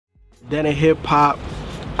Then a hip hop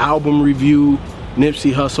album review,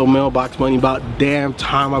 Nipsey Hussle, Mailbox Money. About damn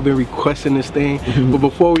time I've been requesting this thing. But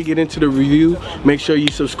before we get into the review, make sure you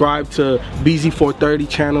subscribe to BZ430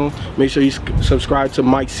 channel. Make sure you subscribe to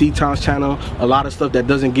Mike C-Town's channel. A lot of stuff that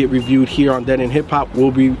doesn't get reviewed here on Dead End Hip Hop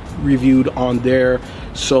will be reviewed on their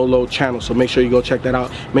solo channel. So make sure you go check that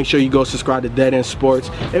out. Make sure you go subscribe to Dead End Sports.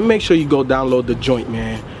 And make sure you go download The Joint,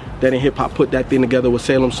 man. Dead End Hip Hop put that thing together with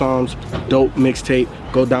Salem Songs. Dope mixtape.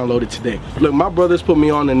 Go download it today. Look, my brothers put me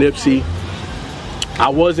on the Nipsey. I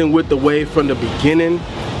wasn't with the wave from the beginning,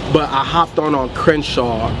 but I hopped on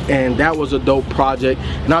Crenshaw, and that was a dope project.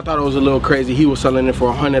 And I thought it was a little crazy. He was selling it for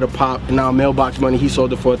 100 a pop, and now Mailbox Money, he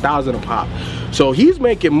sold it for 1,000 a pop. So he's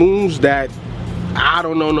making moves that I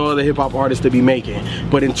don't know no other hip hop artist to be making.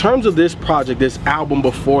 But in terms of this project, this album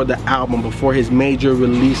before his major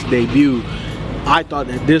release debut, I thought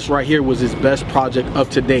that this right here was his best project up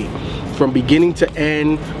to date. From beginning to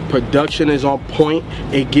end, production is on point.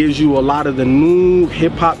 It gives you a lot of the new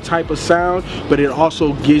hip-hop type of sound, but it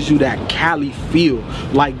also gives you that Cali feel.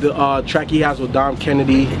 Like the track he has with Dom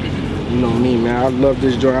Kennedy. You know me, man. I love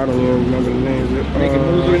this joint. I don't even remember the name.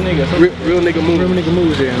 Real Nigga Moves. Real Nigga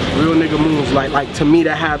Moves, yeah. Real Nigga Moves. Like to me,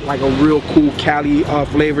 that had like a real cool Cali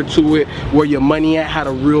flavor to it. Where Your Money At had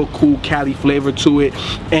a real cool Cali flavor to it.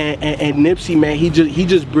 And Nipsey, man, he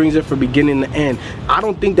just brings it from beginning to end. I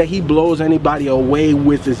don't think that he blows anybody away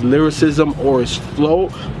with his lyricism or his flow,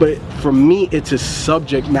 but for me, it's his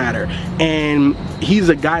subject matter. And he's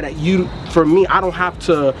a guy that for me, I don't have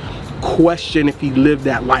to question if he lived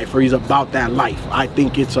that life or he's about that life. I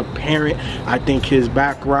think it's apparent. I think his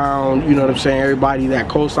background, you know what I'm saying, everybody that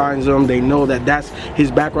co-signs him, they know that that's his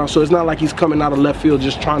background. So it's not like he's coming out of left field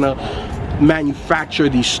just trying to manufacture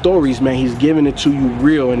these stories, man. He's giving it to you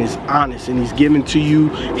real, and it's honest, and he's giving to you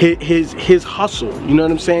his hustle. You know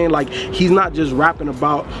what I'm saying? Like, he's not just rapping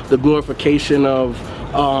about the glorification of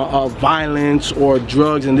violence or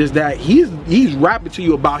drugs and this, that. He's rapping to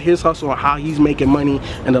you about his hustle and how he's making money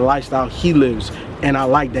and the lifestyle he lives. And I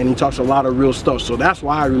like that. And he talks a lot of real stuff. So that's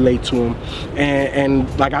why I relate to him. And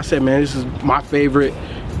like I said, man, this is my favorite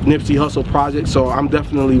Nipsey Hussle project. So I'm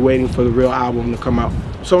definitely waiting for the real album to come out.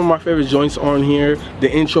 Some of my favorite joints on here.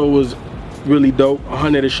 The intro was really dope.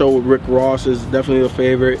 100 a show with Rick Ross is definitely a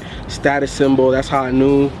favorite. Status Symbol, that's how I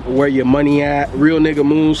knew. Where Your Money At. Real Nigga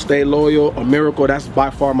Moves, Stay Loyal. A Miracle, that's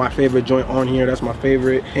by far my favorite joint on here. That's my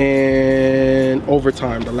favorite. And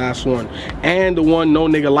Overtime, the last one. And the one No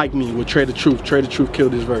Nigga Like Me with Trey the Truth. Trey the Truth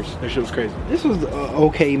killed his verse. That shit was crazy. This was an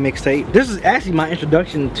okay mixtape. This is actually my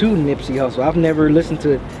introduction to Nipsey Hussle. I've never listened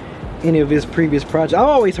to any of his previous projects. I've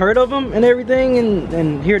always heard of him and everything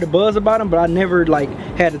and hear the buzz about him, but I never like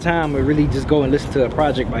had the time to really just go and listen to a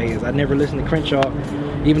project by his. I never listened to Crenshaw,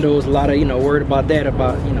 even though there was a lot of, you know, word about that,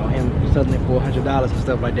 about, you know, him selling it for $100 and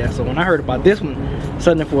stuff like that. So when I heard about this one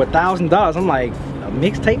selling it for $1,000, I'm like, a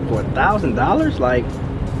mixtape for $1,000? Like,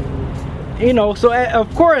 you know, so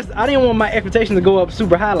of course I didn't want my expectations to go up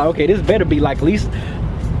super high. Like, okay, this better be like, at least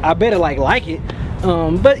I better like it.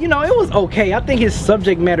 But you know, it was okay. I think his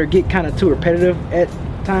subject matter get kind of too repetitive at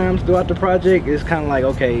times throughout the project. It's kind of like,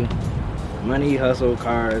 okay, money, hustle,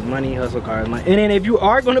 cars, money, hustle, cars, money. And then if you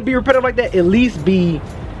are going to be repetitive like that, at least be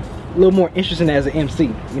a little more interesting as an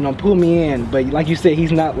MC. You know, pull me in. But like you said,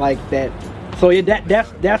 he's not like that. So yeah,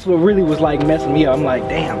 that's what really was like messing me up. I'm like,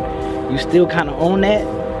 damn, you still kind of on that,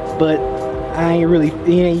 but I ain't really,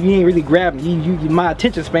 you ain't really grabbing. My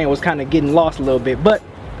attention span was kind of getting lost a little bit. But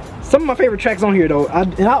some of my favorite tracks on here though, I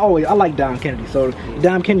like Dom Kennedy, so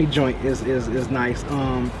Dom Kennedy joint is nice.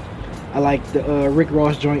 I like the Rick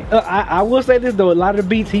Ross joint. I will say this though, a lot of the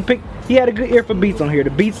beats he had a good ear for beats on here. The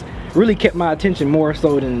beats really kept my attention more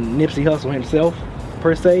so than Nipsey Hussle himself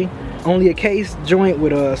per se. Only a Case joint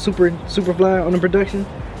with Superfly on the production.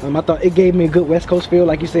 I thought it gave me a good West Coast feel.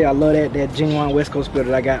 Like you said, I love that genuine West Coast feel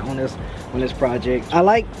that I got on this project. I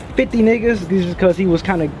like 50 Niggas just because he was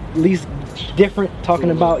kind of at least different, talking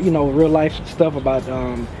about, you know, real life stuff about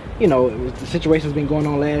you know, the situation's been going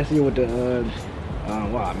on last year with the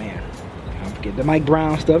wow, man, I forget, the Mike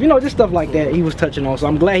Brown stuff, you know, just stuff like that he was touching on. So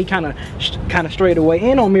I'm glad he kind of strayed away.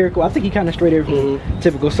 And on Miracle, I think he kind of strayed away from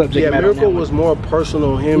typical subject matter. Miracle was more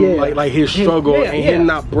personal, like his struggle and him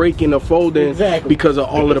not breaking or folding because of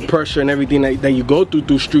all of the pressure and everything that you go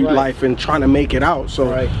through street life and trying to make it out.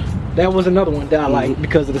 So that was another one that I like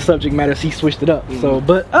because of the subject matter. He switched it up. So,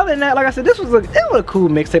 but other than that, like I said, it was a cool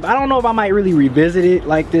mixtape. I don't know if I might really revisit it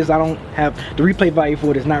like this. I don't have the replay value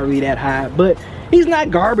for it. It's not really that high, but he's not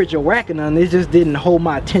garbage or whack or none. It just didn't hold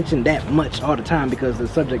my attention that much all the time because the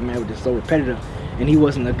subject matter was just so repetitive and he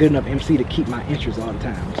wasn't a good enough MC to keep my interest all the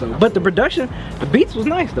time. So, but the production, the beats was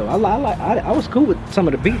nice though. I was cool with some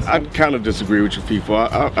of the beats. I kind of disagree with you,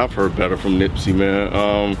 FIFA. I've heard better from Nipsey,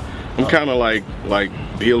 man. I'm kind of like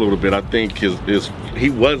he a little bit. I think he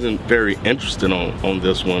wasn't very interested on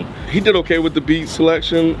this one. He did okay with the beat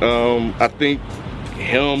selection. I think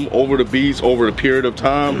him over the beats over the period of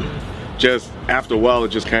time, just after a while, it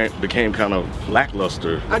just became kind of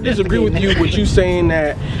lackluster. I disagree with you saying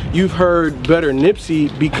that you've heard better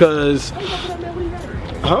Nipsey because.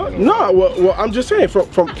 Huh? No, well, I'm just saying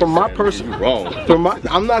from my personal. Wrong.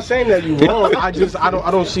 I'm not saying that you're wrong. I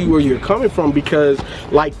don't see where you're coming from because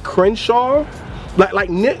like Crenshaw, like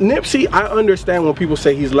Nipsey, I understand when people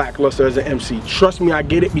say he's lackluster as an MC. Trust me, I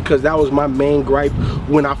get it because that was my main gripe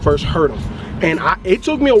when I first heard him. And it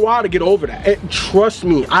took me a while to get over that. Trust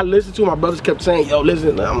me, I listened to my brothers kept saying, yo,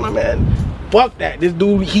 listen, I'm like, man, fuck that. This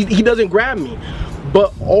dude, he doesn't grab me.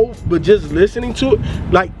 But just listening to it,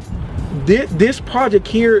 like, this project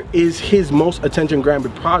here is his most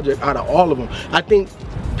attention-grabbing project out of all of them. I think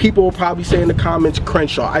people will probably say in the comments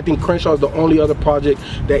Crenshaw. I think Crenshaw is the only other project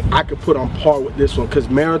that I could put on par with this one because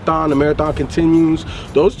the Marathon Continues,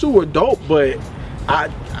 those two were dope, but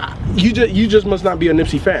you just must not be a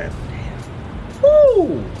Nipsey fan.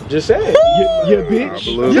 Woo! Just saying. Yeah,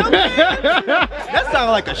 bitch. Yeah, that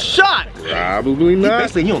sounded like a shot. Probably not.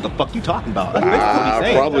 Basically, you know what the fuck you talking about.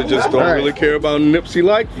 I probably just don't really care about Nipsey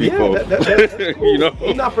like people. Yeah, that's cool. You know?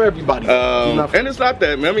 He's not for everybody. And it's not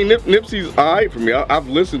that, man. I mean, Nipsey's alright for me. I've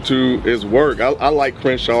listened to his work. I like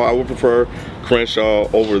Crenshaw. I would prefer Crenshaw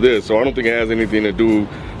over this. So I don't think it has anything to do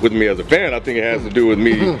with me as a fan. I think it has to do with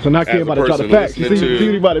me so not care about the facts. You see what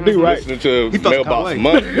you about to do, right? Listening to Mailbox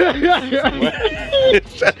Money.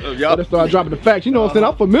 Shut up, y'all. Let's start dropping the facts. You know what I'm saying?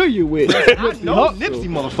 I'm familiar with I know Nipsey,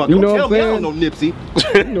 motherfucker. You know don't what I'm tell me I saying? don't know Nipsey.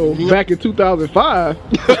 You know, back in 2005.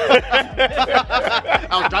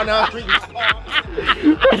 I was driving down the street.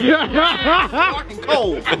 Dark and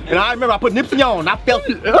cold. And I remember I put Nipsey on. I felt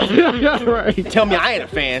it. Right. Tell me I ain't a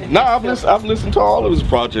fan. Nah, I've listened to all of his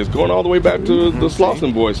projects, going all the way back to the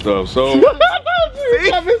Slauson Boy stuff. So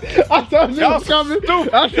I told you it was coming.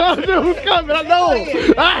 I told you it was coming. I know.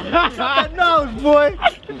 That knowledge, boy.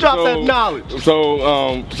 Drop that knowledge.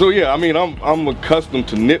 So yeah, I mean, I'm accustomed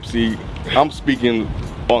to Nipsey. I'm speaking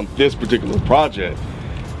on this particular project.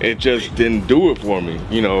 It just didn't do it for me.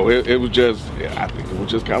 You know, it was just, I think it was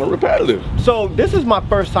just kind of repetitive. So this is my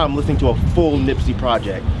first time listening to a full Nipsey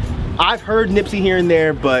project. I've heard Nipsey here and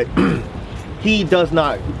there, but he does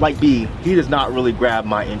not, like B, he does not really grab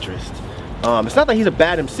my interest. It's not that he's a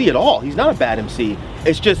bad MC at all. He's not a bad MC.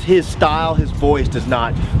 It's just his style, his voice does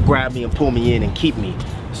not grab me and pull me in and keep me.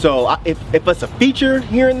 So if it's a feature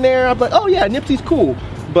here and there, I'm like, oh yeah, Nipsey's cool.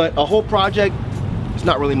 But a whole project, it's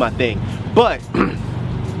not really my thing. But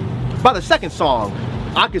by the second song,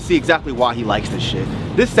 I could see exactly why he likes this shit.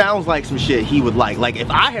 This sounds like some shit he would like. Like if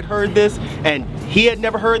I had heard this and he had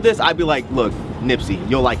never heard this, I'd be like, look, Nipsey,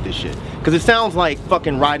 you'll like this shit. Cause it sounds like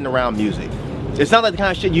fucking riding around music. It sounds like the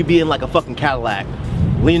kind of shit you'd be in like a fucking Cadillac,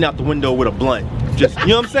 leaning out the window with a blunt. Just, you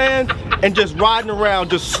know what I'm saying? And just riding around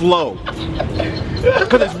just slow.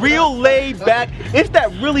 Cause it's real laid back. It's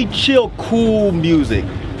that really chill, cool music.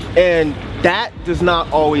 And that does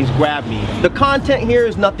not always grab me. The content here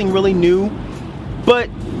is nothing really new, but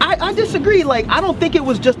I disagree. Like, I don't think it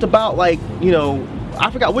was just about like, you know, I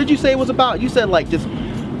forgot, what did you say it was about? You said like just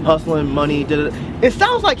hustling, money, it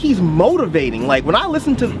sounds like he's motivating. Like when I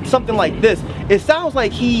listen to something like this, it sounds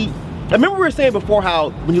like I remember we were saying before how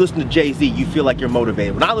when you listen to Jay-Z, you feel like you're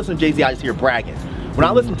motivated. When I listen to Jay-Z, I just hear bragging. When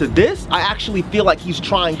I listen to this, I actually feel like he's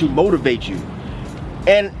trying to motivate you.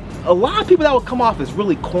 And a lot of people that would come off as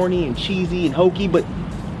really corny and cheesy and hokey, but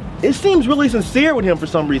it seems really sincere with him for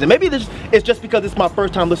some reason. Maybe it's just because it's my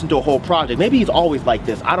first time listening to a whole project. Maybe he's always like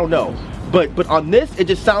this, I don't know. But on this, it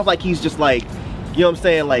just sounds like he's just like, you know what I'm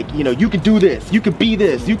saying, like, you know, you could do this, you could be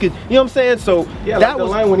this, you could, you know what I'm saying? So yeah, that like the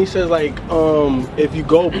line when he says like, if you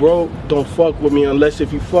go broke, don't fuck with me unless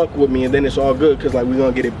if you fuck with me and then it's all good because like we're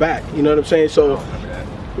gonna get it back. You know what I'm saying? So,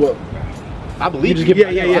 well, I believe you.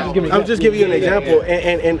 Yeah. I'm just giving you an example.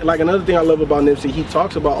 And like another thing I love about Nipsey, he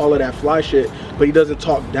talks about all of that fly shit, but he doesn't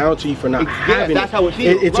talk down to you for not having that's how it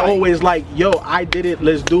feels. It's always like, yo, I did it,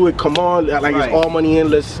 let's do it, come on. Like it's all money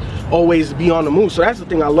in, let's always be on the move. So that's the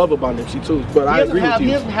thing I love about Nipsey too. But I agree with you.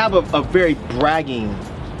 He doesn't have a very bragging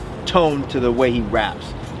tone to the way he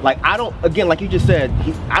raps. Like I don't, again, like you just said,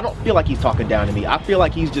 I don't feel like he's talking down to me. I feel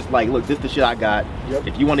like he's just like, look, this is the shit I got. Yep.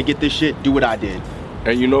 If you want to get this shit, do what I did.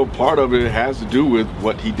 And you know, part of it has to do with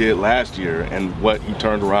what he did last year and what he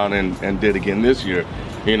turned around and did again this year.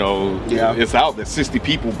 You know, it's out that 60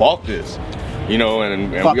 people bought this. You know,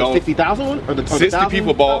 and Bought we the all 60,000 one or the 60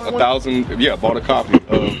 people bought $1,000 1,000. Yeah, bought a copy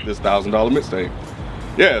of this $1,000 mixtape.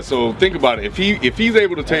 Yeah, so think about it. If he's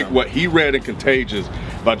able to take what he read in Contagious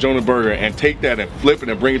by Jonah Berger and take that and flip it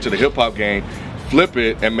and bring it to the hip hop game, flip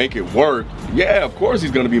it and make it work, yeah, of course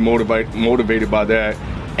he's gonna be motivated by that,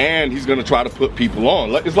 and he's gonna try to put people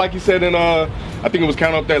on. It's like he said in I think it was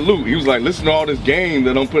Count Up That Loot. He was like, listen to all this game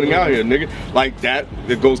that I'm putting out here, nigga. Like that,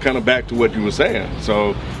 it goes kind of back to what you were saying.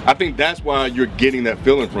 So I think that's why you're getting that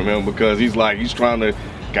feeling from him, because he's trying to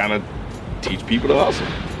kind of teach people to hustle.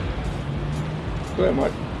 Go ahead,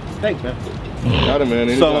 Mike. Thanks, man. Got it, man.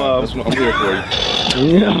 Anytime. So, That's what I'm here for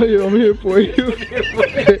you. Yeah, I'm here for you.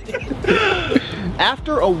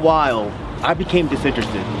 After a while, I became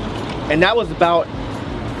disinterested. And that was about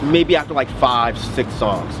maybe after like 5-6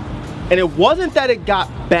 songs. And it wasn't that it got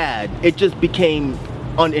bad, it just became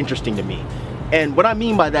uninteresting to me. And what I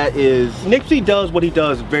mean by that is, Nipsey does what he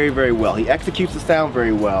does very, very well. He executes the sound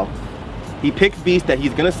very well. He picks beats that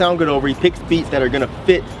he's gonna sound good over. He picks beats that are gonna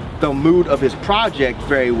fit the mood of his project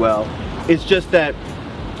very well. It's just that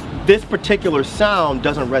this particular sound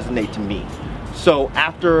doesn't resonate to me. So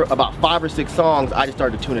after about 5 or 6 songs, I just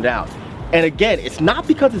started to tune it out. And again, it's not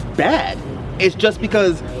because it's bad. It's just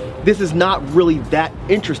because this is not really that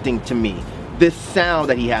interesting to me. This sound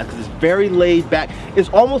that he has, because it's very laid back. It's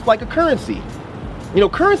almost like a Currency. You know,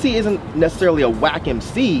 Currency isn't necessarily a whack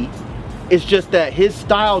MC. It's just that his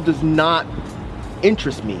style does not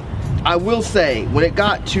interest me. I will say, when it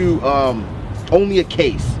got to Only a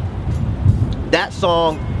Case, that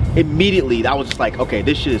song, immediately, I was just like, okay,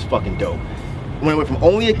 this shit is fucking dope. When it went from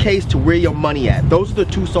Only a Case to Where Your Money At, those are the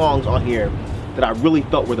 2 songs on here that I really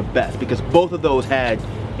felt were the best, because both of those had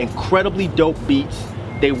incredibly dope beats.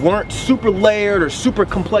 They weren't super layered or super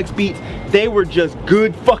complex beats. They were just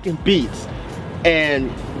good fucking beats.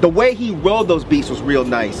 And the way he rode those beats was real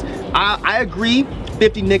nice. I agree,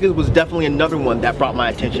 50 Niggas was definitely another one that brought my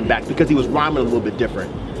attention back, because he was rhyming a little bit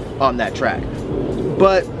different on that track.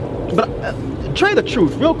 But tell you the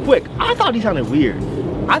truth, real quick, I thought he sounded weird.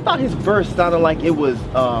 I thought his verse sounded like it was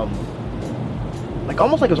like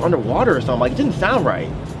almost like it was underwater or something. Like it didn't sound right.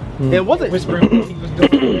 And it wasn't whispering.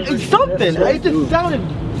 It's something. It just sounded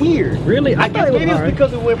weird. Really? I guess maybe it's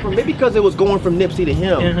because it went from because it was going from Nipsey to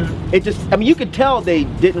him. It just, I mean, you could tell they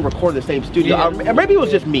didn't record in the same studio. Maybe it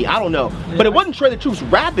was just me. I don't know. But it wasn't Trey the Truth's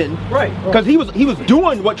rapping, right? Because he was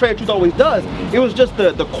doing what Trey the Truth always does. It was just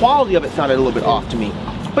the quality of it sounded a little bit off to me.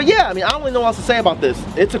 But yeah, I mean, I don't really know what else to say about this.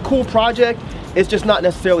 It's a cool project. It's just not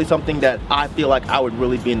necessarily something that I feel like I would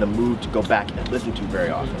really be in the mood to go back and listen to very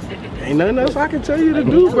often. Ain't nothing else I can tell you to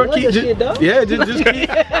do, bro. Just keep, just keep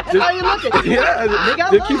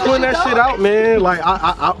putting that shit out, man. Like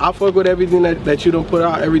I fuck with everything that you done put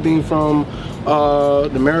out. Everything from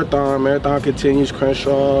the Marathon continues,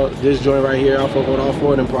 Crenshaw, this joint right here. I fuck with all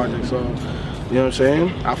 4 of them projects. So you know what I'm saying?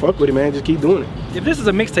 I fuck with it, man. Just keep doing it. If this is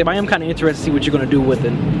a mixtape, I am kind of interested to see what you're gonna do with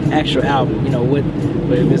an actual album. You know, if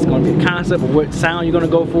it's gonna be a concept or what sound you're gonna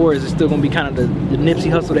go for. Is it still gonna be kind of the Nipsey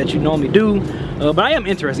Hussle that you normally do? But I am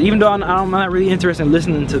interested, even though I'm not really interested in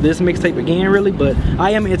listening to this mixtape again, really. But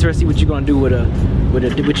I am interested to see what you're gonna do with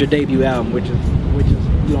your debut album, which is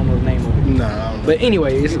you don't know the name of it. Nah. But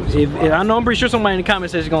anyway, I know I'm pretty sure somebody in the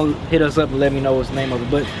comments is gonna hit us up and let me know what's the name of it.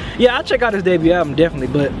 But yeah, I'll check out his debut album definitely.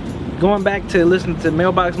 But going back to listening to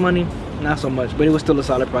Mailbox Money, not so much, but it was still a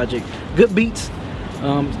solid project. Good beats.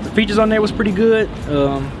 The features on there was pretty good,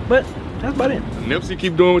 but that's about it. Nipsey,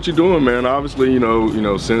 keep doing what you're doing, man. Obviously, you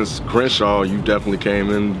know, since Crenshaw, you definitely came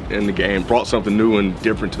in the game, brought something new and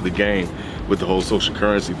different to the game with the whole social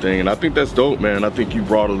currency thing, and I think that's dope, man. I think you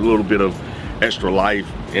brought a little bit of extra life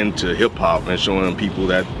into hip hop and showing people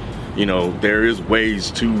that, you know, there is ways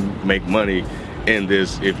to make money in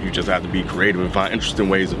this if you just have to be creative and find interesting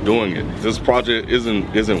ways of doing it. This project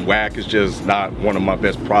isn't whack. It's just not one of my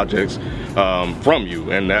best projects from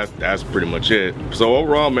you, and that's pretty much it. So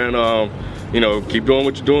overall, man, you know, keep doing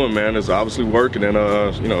what you're doing, man. It's obviously working, and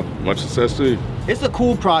you know, much success to you. It's a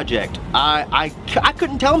cool project. I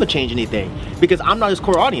couldn't tell him to change anything because I'm not his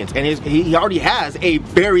core audience, and he already has a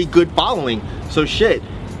very good following. So shit,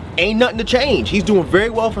 ain't nothing to change. He's doing very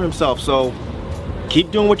well for himself. So keep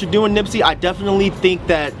doing what you're doing, Nipsey. I definitely think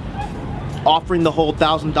that offering the whole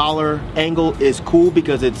 $1,000 angle is cool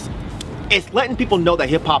because it's letting people know that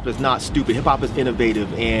hip hop is not stupid. Hip hop is innovative,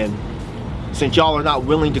 and since y'all are not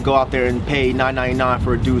willing to go out there and pay $9.99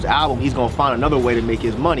 for a dude's album, he's gonna find another way to make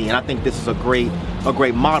his money. And I think this is a great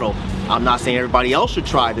model. I'm not saying everybody else should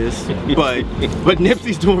try this, but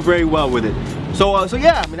Nipsey's doing very well with it. So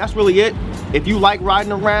yeah, I mean, that's really it. If you like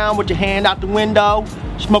riding around with your hand out the window,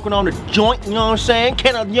 smoking on the joint, you know what I'm saying?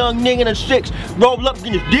 Can a young nigga in a 6 roll up and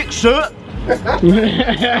get his dick sucked?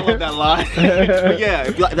 I love that line. But yeah,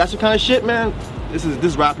 if you like, that's the kind of shit, man. This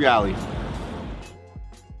is rap your alley.